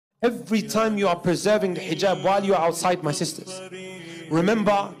Every time you are preserving the hijab while you are outside, my sisters,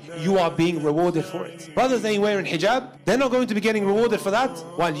 remember, you are being rewarded for it. Brothers ain't wearing hijab, they're not going to be getting rewarded for that,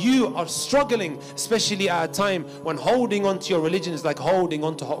 while you are struggling, especially at a time when holding on to your religion is like holding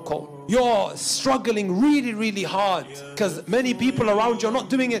on to hot coal. You're struggling really, really hard because many people around you are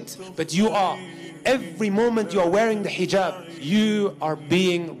not doing it, but you are. Every moment you are wearing the hijab, you are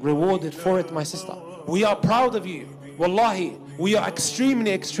being rewarded for it, my sister. We are proud of you. Wallahi, we are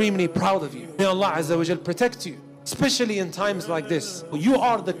extremely, extremely proud of you. May Allah Azza wa Jal protect you, especially in times like this. You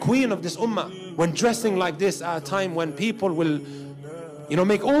are the queen of this ummah. When dressing like this at a time when people will,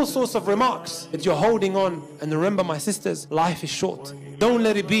 make all sorts of remarks, that you're holding on. And remember, my sisters, life is short. Don't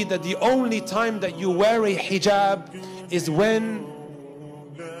let it be that the only time that you wear a hijab is when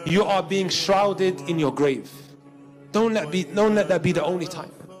you are being shrouded in your grave. Don't let that be the only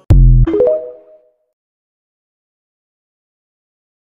time.